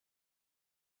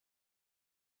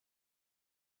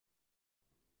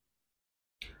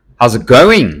How's it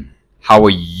going? How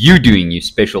are you doing, you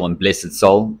special and blessed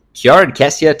soul? Kiara and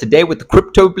Cass here today with the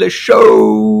Crypto Bliss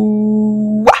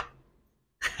Show.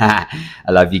 I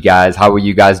love you guys. How are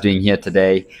you guys doing here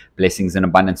today? Blessings and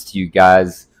abundance to you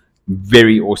guys.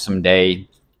 Very awesome day.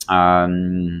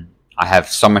 I have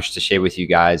so much to share with you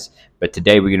guys, but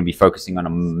today we're going to be focusing on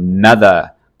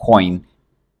another coin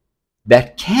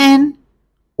that can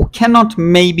or cannot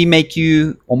maybe make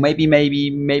you, or maybe not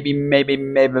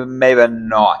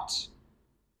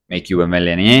make you a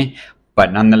millionaire,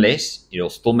 but nonetheless,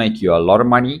 it'll still make you a lot of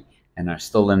money and are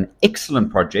still an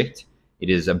excellent project.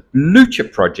 It is a blue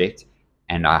chip project,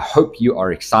 and I hope you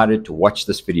are excited to watch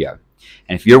this video.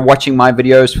 And if you're watching my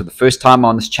videos for the first time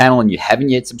on this channel and you haven't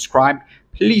yet subscribed,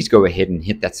 please go ahead and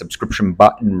hit that subscription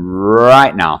button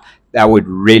right now. That would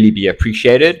really be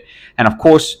appreciated. And of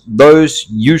course, those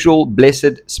usual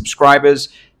blessed subscribers,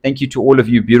 thank you to all of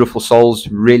you beautiful souls.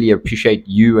 Really appreciate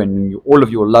you and all of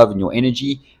your love and your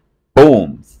energy.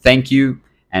 Boom. Thank you.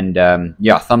 And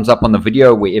yeah, thumbs up on the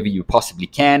video wherever you possibly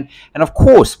can. And of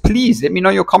course, please let me know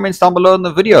your comments down below in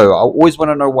the video. I always want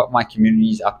to know what my community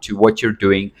is up to, what you're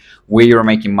doing, where you're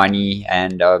making money,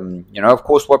 and you know, of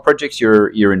course, what projects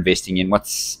you're investing in,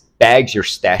 what bags you're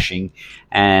stashing,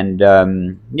 and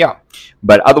yeah.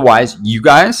 But otherwise, you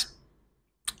guys,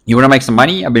 you want to make some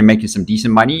money? I've been making some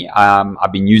decent money.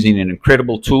 I've been using an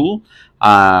incredible tool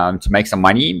to make some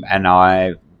money, and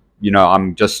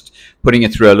I'm just putting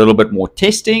it through a little bit more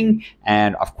testing,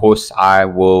 and of course I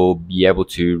will be able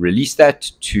to release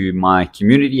that to my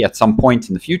community at some point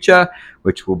in the future,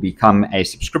 which will become a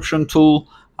subscription tool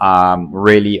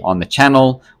really on the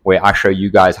channel, where I show you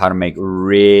guys how to make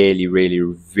really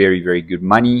very good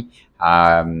money.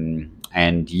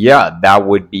 And yeah, that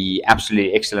would be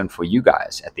absolutely excellent for you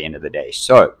guys at the end of the day.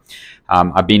 So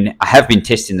I have been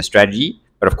testing the strategy,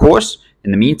 but of course,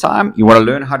 in the meantime, you want to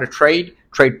learn how to trade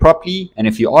properly. And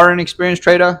if you are an experienced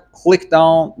trader, click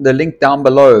down the link down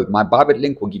below. My Bybit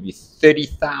link will give you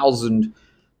 $30,000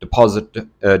 deposit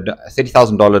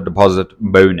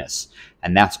bonus,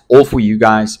 and that's all for you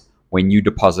guys when you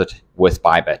deposit with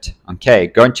Bybit. Okay,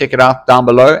 go and check it out down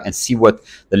below and see what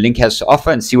the link has to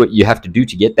offer and see what you have to do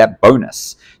to get that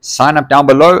bonus. Sign up down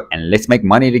below and let's make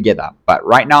money together. But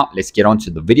right now, let's get on to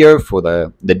the video for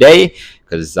the day,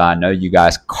 because I know you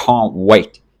guys can't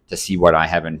wait to see what I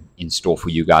have in store for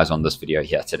you guys on this video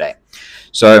here today.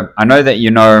 So I know that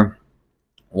you know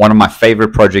one of my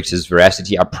favorite projects is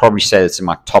Veracity. I'd probably say it's in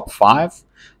my top 5.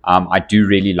 I do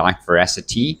really like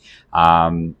Veracity.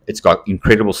 It's got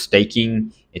incredible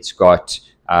staking. It's got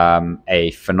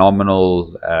a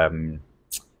phenomenal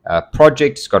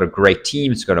project. It's got a great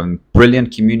team. It's got a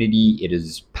brilliant community. It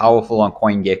is powerful on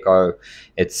CoinGecko.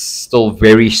 It's still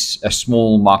a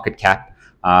small market cap,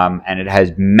 and it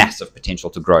has massive potential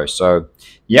to grow. So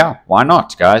yeah, why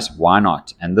not, guys? Why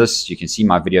not? And this, you can see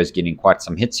my video is getting quite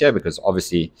some hits here, because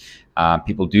obviously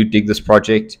people do dig this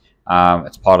project.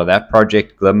 It's part of that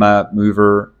project, Glimmer,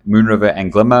 Moonriver,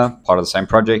 and Glimmer, part of the same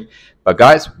project. But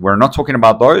guys, we're not talking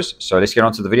about those, so let's get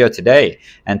on to the video today.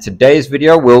 And today's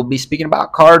video, we'll be speaking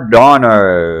about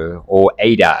Cardano, or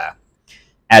ADA.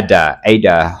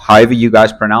 ADA, however you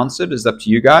guys pronounce it is up to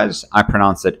you guys. I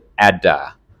pronounce it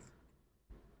ADA,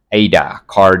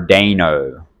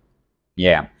 Cardano.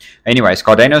 Yeah. Anyways,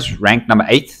 Cardano's ranked number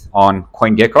 8 on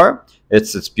CoinGecko.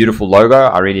 It's its beautiful logo.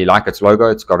 I really like its logo.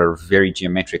 It's got a very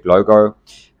geometric logo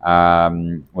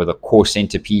with a core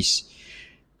centerpiece.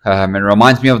 It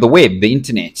reminds me of the web, the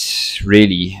internet,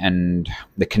 really, and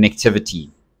the connectivity.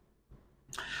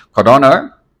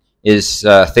 Cardano is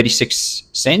 36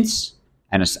 cents,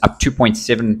 and it's up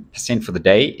 2.7% for the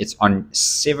day. It's on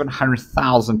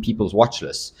 700,000 people's watch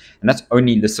list, and that's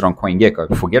only listed on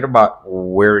CoinGecko. Forget about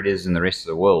where it is in the rest of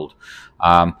the world.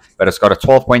 But it's got a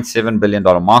 $12.7 billion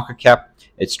market cap.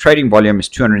 Its trading volume is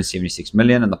 276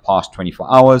 million in the past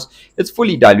 24 hours. Its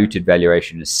fully diluted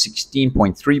valuation is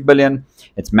 16.3 billion.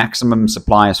 Its maximum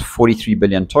supply is 43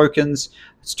 billion tokens.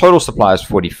 Its total supply is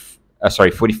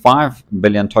 45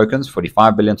 billion tokens,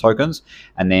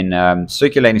 and then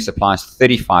circulating supply is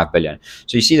 35 billion.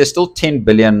 So you see, there's still 10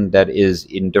 billion that is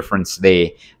in difference there.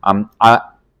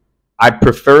 I'd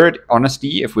prefer it,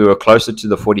 honestly, if we were closer to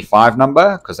the 45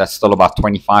 number, because that's still about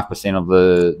 25% of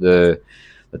the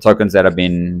tokens that have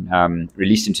been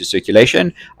released into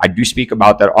circulation. I do speak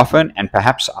about that often, and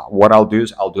perhaps what I'll do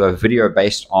is I'll do a video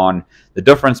based on the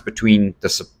difference between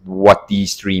what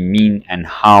these three mean and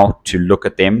how to look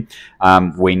at them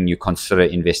when you consider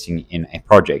investing in a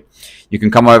project. You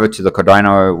can come over to the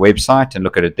Cardano website and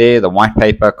look at it there, the white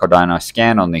paper, Cardano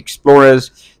scan on the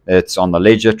Explorers. It's on the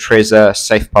Ledger, Trezor,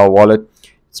 SafePal wallet.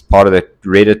 It's part of the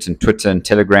Reddit and Twitter and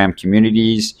Telegram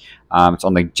communities. It's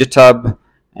on the GitHub,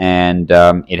 and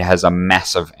it has a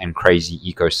massive and crazy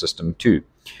ecosystem too.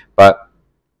 But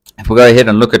if we go ahead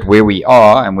and look at where we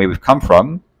are and where we've come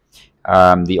from,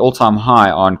 the all-time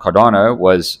high on Cardano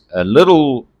was a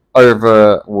little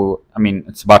over, well, I mean,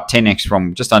 it's about 10x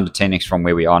from, just under 10x from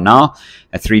where we are now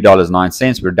at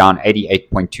 $3.09. We're down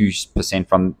 88.2%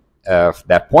 from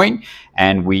that point,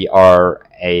 and we are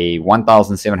a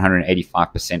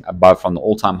 1,785% above from the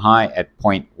all-time high at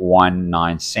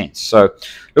 0.19 cents. So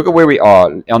look at where we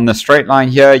are on the straight line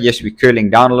here. Yes, we're curling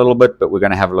down a little bit, but we're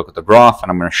going to have a look at the graph,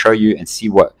 and I'm going to show you and see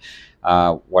what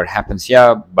happens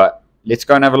here. But let's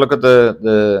go and have a look at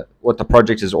what the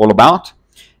project is all about.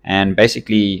 And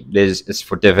basically, it's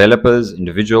for developers,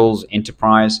 individuals,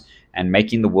 enterprise, and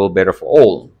making the world better for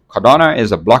all. Cardano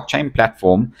is a blockchain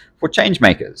platform for change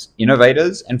makers,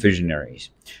 innovators, and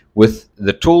visionaries, with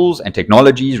the tools and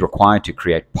technologies required to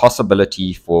create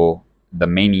possibility for the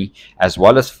many as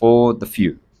well as for the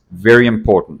few. Very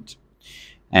important.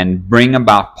 And bring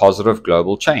about positive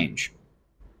global change.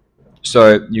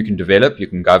 So you can develop, you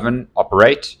can govern,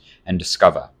 operate, and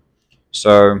discover.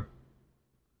 So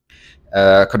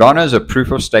Cardano is a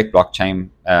proof-of-stake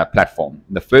blockchain platform,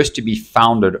 the first to be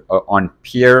founded on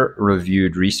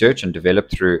peer-reviewed research and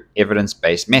developed through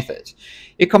evidence-based methods.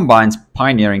 It combines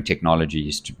pioneering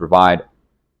technologies to provide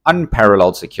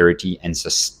unparalleled security and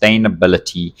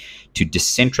sustainability to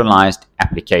decentralized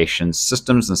applications,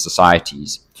 systems, and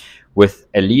societies. With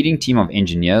a leading team of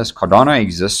engineers, Cardano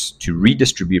exists to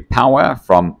redistribute power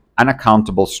from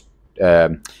unaccountable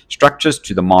structures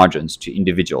to the margins to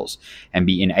individuals and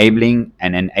be an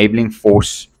enabling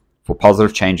force for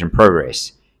positive change and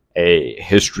progress. A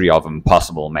history of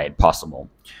impossible made possible.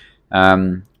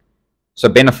 So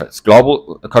benefits.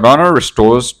 Cardano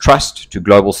restores trust to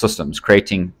global systems,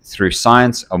 creating through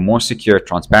science a more secure,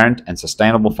 transparent, and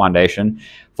sustainable foundation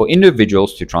for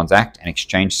individuals to transact and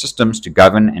exchange, systems to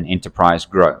govern and enterprise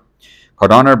grow.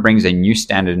 Cardano brings a new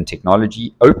standard in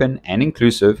technology, open and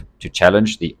inclusive, to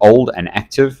challenge the old and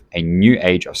active, a new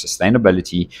age of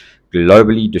sustainability,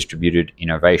 globally distributed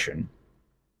innovation.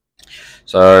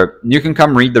 So you can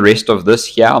come read the rest of this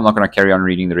here. I'm not going to carry on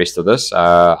reading the rest of this.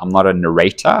 I'm not a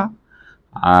narrator.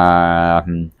 I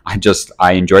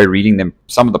enjoy reading them.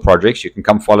 Some of the projects, you can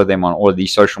come follow them on all of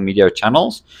these social media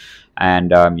channels,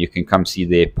 and you can come see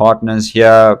their partners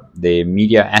here, their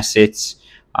media assets,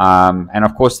 and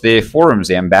of course their forums,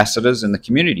 their ambassadors in the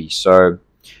community. So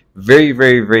very,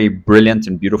 very, very brilliant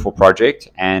and beautiful project,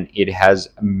 and it has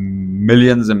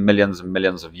millions and millions and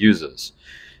millions of users.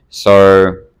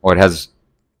 So, or it has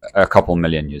a couple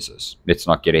million users. Let's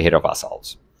not get ahead of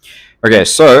ourselves. Okay,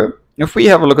 so if we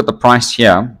have a look at the price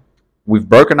here, we've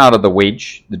broken out of the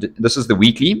wedge. This is the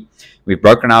weekly. We've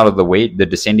broken out of the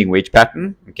descending wedge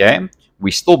pattern. Okay,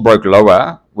 we still broke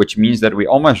lower, which means that we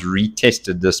almost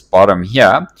retested this bottom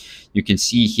here. You can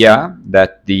see here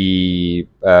that the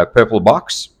purple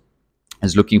box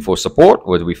is looking for support,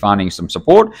 or we're finding some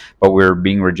support, but we're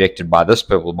being rejected by this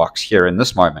purple box here in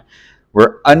this moment.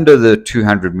 We're under the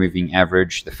 200 moving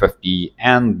average, the 50,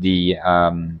 and the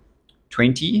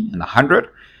 20 and the 100.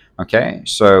 Okay,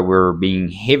 so we're being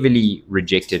heavily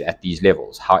rejected at these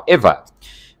levels. However,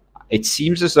 it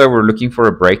seems as though we're looking for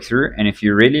a breakthrough, and if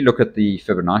you really look at the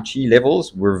Fibonacci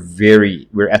levels,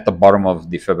 we're at the bottom of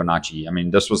the Fibonacci. I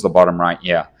mean, this was the bottom right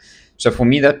here. So for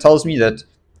me, that tells me that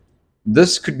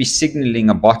this could be signaling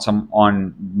a bottom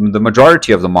on the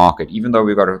majority of the market, even though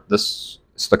we've got this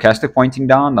stochastic pointing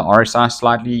down, the RSI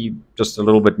slightly just a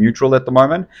little bit neutral at the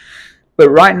moment. But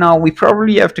right now, we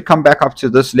probably have to come back up to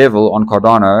this level on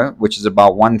Cardano, which is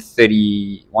about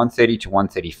 130 to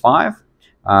 135.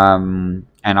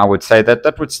 And I would say that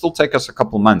that would still take us a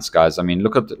couple months, guys. I mean,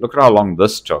 look at how long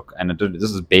this took, and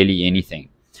this is barely anything.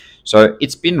 So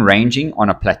it's been ranging on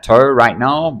a plateau right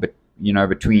now, but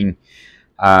between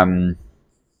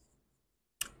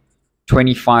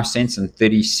 25 cents and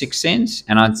 36 cents.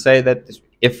 And I'd say that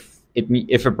if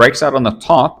it breaks out on the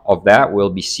top of that, we'll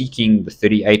be seeking the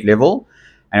 38 level.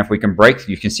 And if we can break,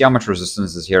 you can see how much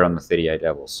resistance is here on the 38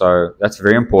 level. So that's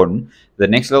very important. The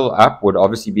next level up would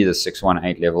obviously be the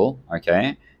 618 level,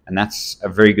 okay? And that's a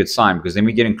very good sign, because then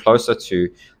we're getting closer to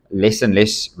less and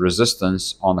less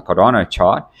resistance on the Cardano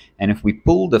chart. And if we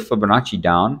pull the Fibonacci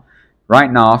down,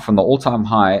 right now from the all-time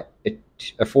high,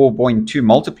 a 4.2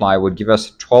 multiplier would give us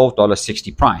a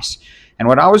 $12.60 price. And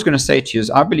what I was going to say to you is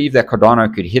I believe that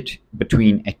Cardano could hit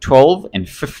between a $12 and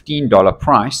 $15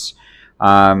 price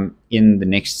in the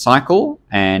next cycle,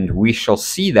 and we shall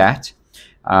see that.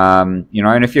 And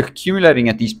if you're accumulating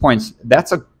at these points,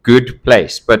 that's a good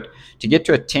place. But to get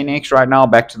to a 10x right now,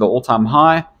 back to the all-time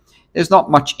high, there's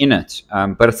not much in it,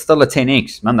 but it's still a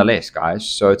 10x nonetheless, guys.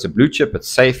 So it's a blue chip, it's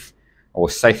safe or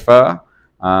safer.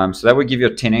 So that would give you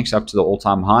a 10x up to the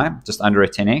all-time high, just under a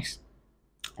 10x.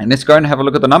 And let's go and have a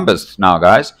look at the numbers now,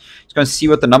 guys. Let's go and see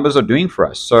what the numbers are doing for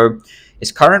us. So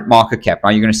its current market cap, now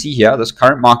you're going to see here, this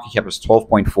current market cap is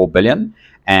 12.4 billion.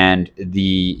 And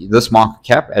this market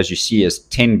cap, as you see, is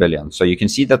 10 billion. So you can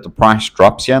see that the price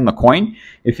drops here in the coin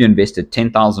if you invested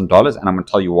 $10,000. And I'm going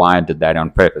to tell you why I did that on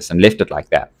purpose and left it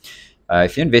like that.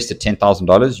 If you invested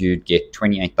 $10,000, you'd get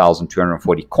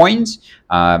 28,240 coins,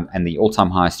 and the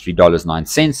all-time high is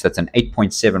 $3.09. That's an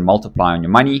 8.7 multiplier on your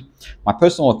money. My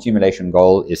personal accumulation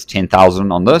goal is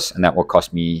 10,000 on this, and that will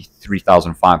cost me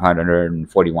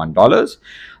 $3,541.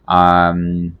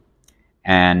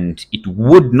 And it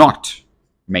would not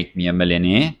make me a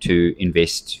millionaire to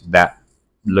invest that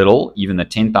little, even the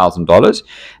 $10,000. And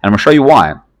I'm going to show you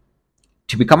why.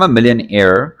 To become a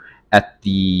millionaire at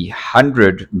the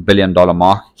 $100 billion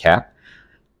market cap,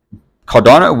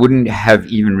 Cardano wouldn't have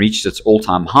even reached its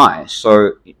all-time high.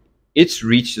 So it's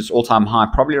reached its all-time high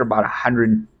probably about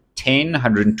 $110,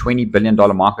 $120 billion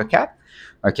market cap,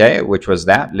 okay, which was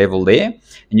that level there.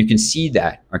 And you can see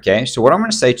that, okay. So what I'm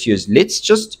going to say to you is, let's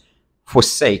just, for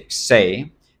sake,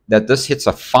 say that this hits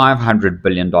a $500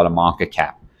 billion market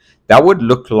cap. That would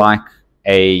look like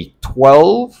a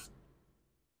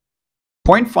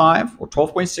 12.5 or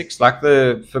 12.6, like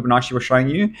the Fibonacci was showing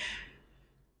you,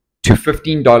 to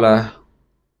 $15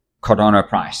 Cardano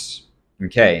price.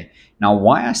 Okay. Now,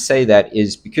 why I say that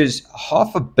is because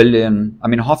 $500 billion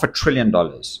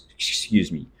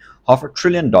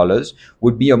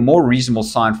would be a more reasonable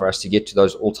sign for us to get to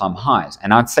those all-time highs.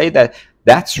 And I'd say that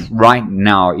that's right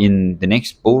now in the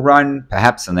next bull run,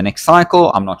 perhaps in the next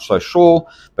cycle. I'm not so sure,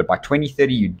 but by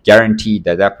 2030, you guarantee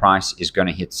that that price is going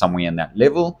to hit somewhere in that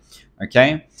level.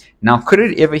 Okay. Now, could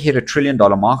it ever hit $1 trillion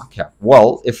market cap?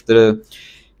 Well, if the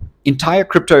entire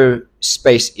crypto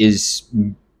space is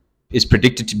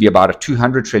predicted to be about a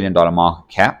 $200 trillion market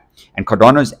cap, and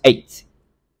Cardano's 8th,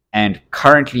 and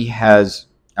currently has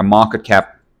a market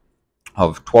cap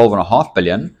of 12.5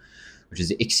 billion, which is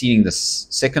exceeding the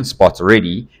second spot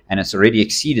already, and it's already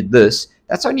exceeded this,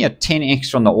 that's only a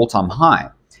 10x from the all-time high.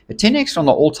 A 10x from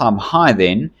the all-time high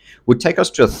then would take us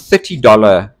to a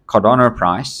 $30 Cardano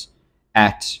price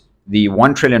at the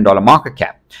 $1 trillion market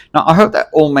cap. Now, I hope that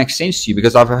all makes sense to you,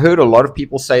 because I've heard a lot of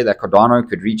people say that Cardano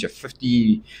could reach a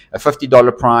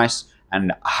 $50 price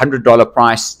and $100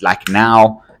 price like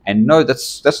now. And no,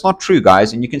 that's not true,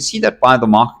 guys. And you can see that by the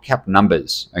market cap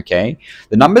numbers, okay?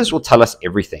 The numbers will tell us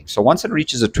everything. So once it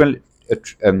reaches a $1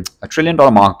 trillion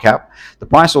market cap, the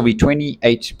price will be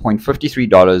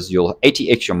 $28.53. You'll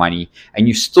 80x your money, and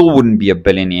you still wouldn't be a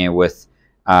billionaire with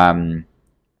a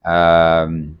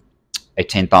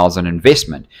 10,000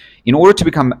 investment. In order to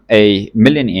become a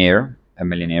millionaire,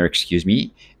 in order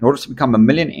to become a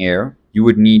millionaire, you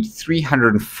would need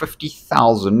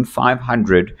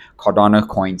 350,500 Cardano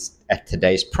coins at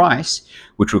today's price,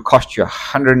 which would cost you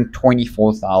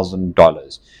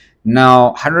 $124,000.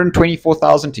 Now,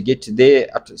 $124,000 to get to there,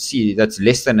 see, that's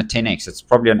less than a 10x. It's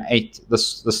probably an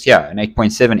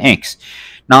 8.7x.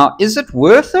 Now, is it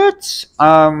worth it?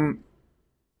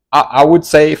 I would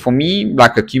say, for me,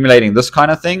 like accumulating this kind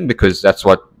of thing, because that's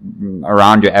what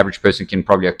around your average person can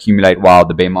probably accumulate while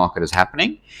the bear market is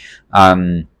happening.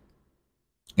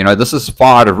 You know, this is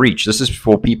far out of reach. This is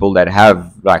for people that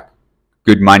have like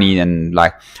good money and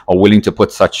like are willing to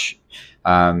put such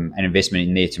an investment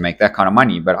in there to make that kind of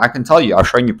money. But I can tell you, I've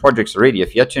shown you projects already.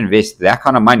 If you had to invest that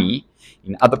kind of money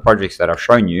in other projects that I've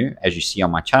shown you, as you see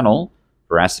on my channel,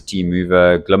 Veracity,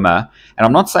 Mover, Glimmer, and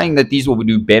I'm not saying that these will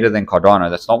do better than Cardano.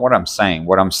 That's not what I'm saying.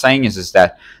 What I'm saying is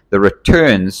that the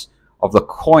returns of the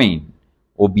coin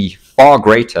will be far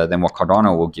greater than what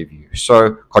Cardano will give you.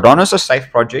 So Cardano is a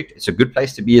safe project. It's a good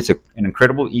place to be. It's an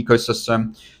incredible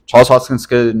ecosystem. Charles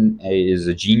Hoskinson is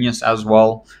a genius as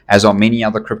well, as are many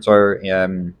other crypto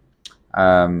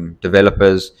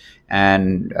developers.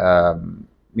 And,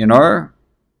 you know,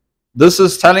 this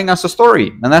is telling us a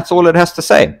story, and that's all it has to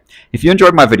say. If you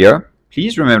enjoyed my video,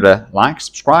 please remember to like,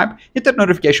 subscribe, hit that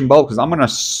notification bell, because I'm going to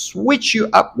switch you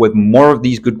up with more of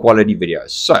these good quality videos.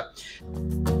 So